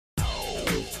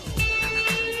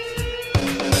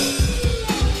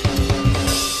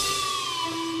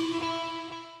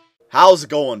How's it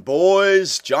going,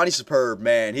 boys? Johnny Superb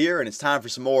Man here, and it's time for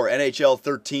some more NHL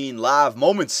 13 live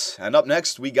moments. And up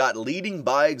next, we got Leading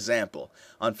by Example.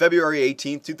 On February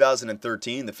 18th,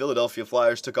 2013, the Philadelphia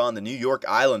Flyers took on the New York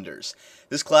Islanders.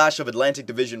 This clash of Atlantic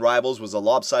Division rivals was a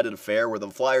lopsided affair where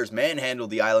the Flyers manhandled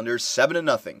the Islanders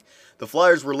 7-0. The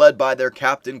Flyers were led by their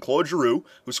captain, Claude Giroux,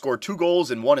 who scored 2 goals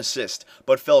and 1 assist,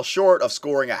 but fell short of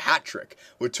scoring a hat trick.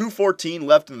 With 2:14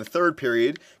 left in the third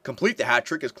period, complete the hat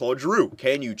trick is Claude Giroux.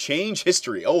 Can you change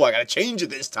history? Oh, I gotta change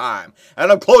it this time.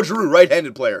 And I'm Claude Giroux,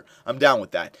 right-handed player. I'm down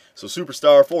with that. So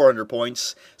superstar, 400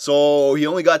 points. So he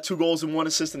only got 2 goals and 1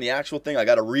 assist in the actual thing. I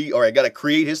gotta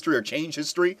create history or change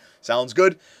history. Sounds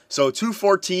good. So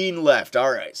 2:14 left.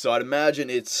 All right. So I'd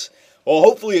imagine it's. Well,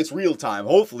 hopefully it's real time.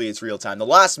 Hopefully it's real time. The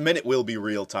last minute will be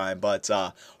real time, but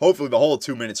hopefully the whole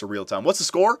 2 minutes are real time. What's the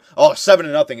score? Oh,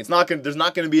 7-0. It's not gonna. There's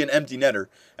not gonna be an empty netter.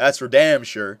 That's for damn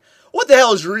sure. What the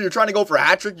hell, Giroux? You're trying to go for a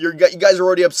hat trick? You guys are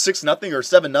already up 6-0 or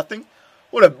 7-0.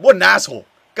 What an asshole!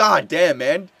 God damn,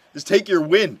 man. Just take your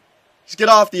win. Just get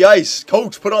off the ice.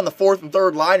 Coach, put on the 4th and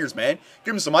 3rd liners, man.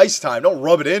 Give him some ice time. Don't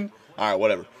rub it in. All right,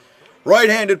 whatever.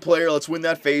 Right-handed player, let's win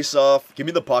that face-off. Give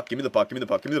me the puck, give me the puck, give me the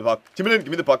puck, give me the puck. Give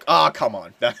me the puck. Ah, come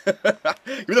on.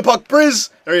 Give me the puck, Briz.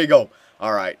 There you go.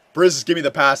 All right, Briz, give me the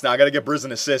pass now. I got to get Briz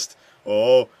an assist.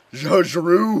 Oh,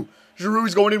 Giroux.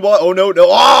 Giroux's going in. Oh, no.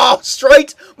 Oh,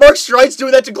 Streit. Mark Streit's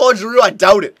doing that to Claude Giroux. I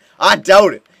doubt it.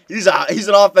 He's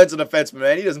an offensive defenseman,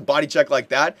 man. He doesn't body check like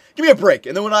that. Give me a break.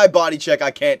 And then when I body check, I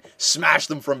can't smash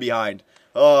them from behind.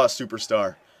 Oh,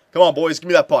 superstar. Come on, boys. Give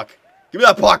me that puck. Give me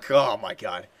that puck. Oh, my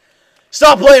God.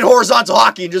 Stop playing horizontal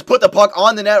hockey and just put the puck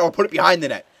on the net or put it behind the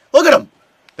net. Look at him.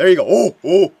 There you go.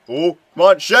 Oh. Come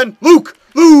on, Shen. Luke.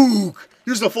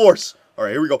 Use the force. All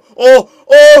right, here we go. Oh,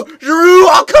 Giroux.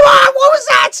 Oh, come on. What was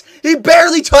that? He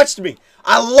barely touched me.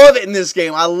 I love it in this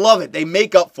game. I love it. They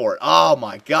make up for it. Oh,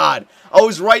 my God. I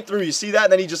was right through. You see that?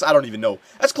 And then he just, I don't even know.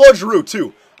 That's Claude Giroux,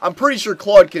 too. I'm pretty sure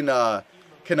Claude can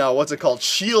what's it called?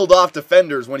 Shield off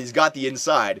defenders when he's got the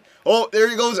inside. Oh, there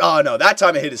he goes. Oh, no. That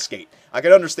time it hit his skate. I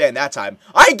can understand that time.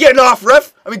 I ain't getting off,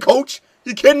 ref. I mean, coach.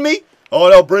 You kidding me? Oh,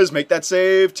 no, Briz, make that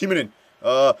save. Timonen.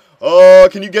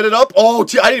 Can you get it up? Oh, I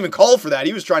didn't even call for that.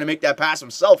 He was trying to make that pass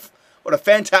himself. What a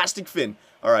fantastic fin.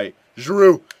 All right,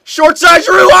 Giroux. Short side,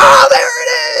 Giroux. Oh, there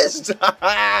it is.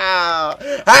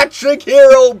 Hat trick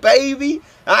hero, baby.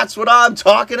 That's what I'm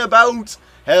talking about.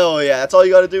 Hell yeah. That's all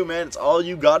you got to do, man. That's all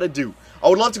you got to do. I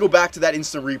would love to go back to that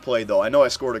instant replay, though. I know I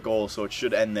scored a goal, so it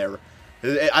should end there.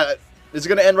 Is it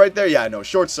going to end right there? Yeah, I know.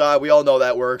 Short side. We all know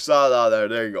that works.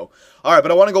 There you go. All right, but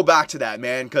I want to go back to that,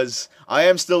 man, because I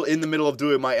am still in the middle of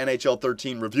doing my NHL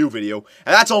 13 review video,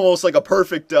 and that's almost like a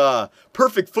perfect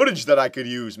footage that I could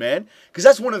use, man, because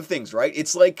that's one of the things, right?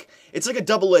 It's like a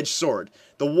double-edged sword.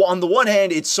 On the one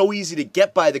hand, it's so easy to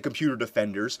get by the computer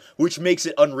defenders, which makes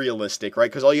it unrealistic,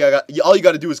 right? Because all you got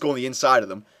to do is go on the inside of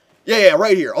them. Yeah,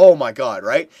 right here. Oh my God,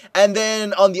 right? And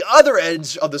then on the other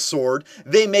edge of the sword,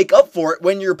 they make up for it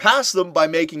when you're past them by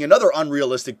making another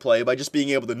unrealistic play by just being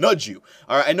able to nudge you.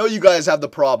 All right, I know you guys have the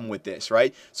problem with this,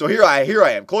 right? So here I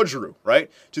am, Claude Giroux,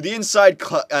 right? To the inside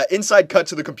cut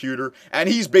to the computer, and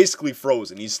he's basically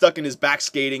frozen. He's stuck in his back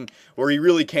skating where he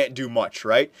really can't do much,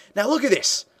 right? Now look at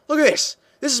this. Look at this.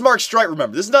 This is Mark Streit,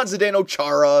 remember. This is not Zdeno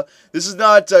Chara. This is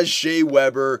not Shea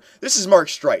Weber. This is Mark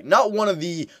Streit, not one of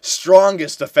the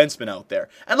strongest defensemen out there.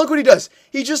 And look what he does.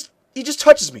 He just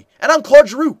touches me. And I'm Claude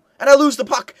Giroux. And I lose the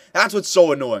puck. That's what's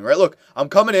so annoying, right? Look, I'm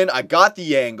coming in. I got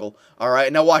the angle. All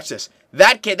right, now watch this.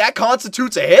 That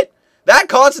constitutes a hit? That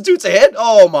constitutes a hit?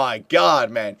 Oh, my God,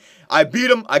 man. I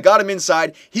beat him. I got him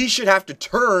inside. He should have to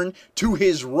turn to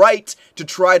his right to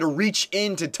try to reach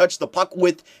in to touch the puck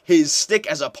with his stick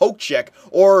as a poke check,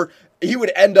 or he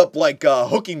would end up like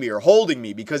hooking me or holding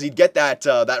me because he'd get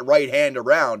that right hand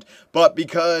around. But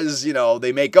because,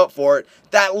 they make up for it,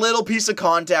 that little piece of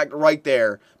contact right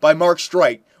there by Mark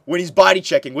Streit, when he's body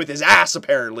checking with his ass,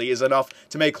 apparently, is enough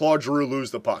to make Claude Giroux lose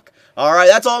the puck. All right,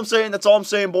 that's all I'm saying. That's all I'm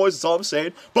saying, boys. That's all I'm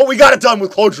saying. But we got it done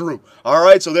with Claude Giroux. All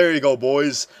right, so there you go,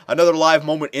 boys. Another live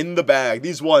moment in the bag.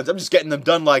 These ones, I'm just getting them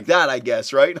done like that, I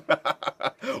guess, right?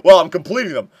 Well, I'm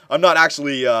completing them. I'm not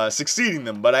actually succeeding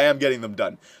them, but I am getting them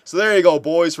done. So there you go,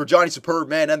 boys. For Johnny Superb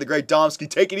Man and the Great Domsky,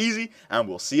 take it easy, and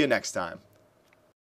we'll see you next time.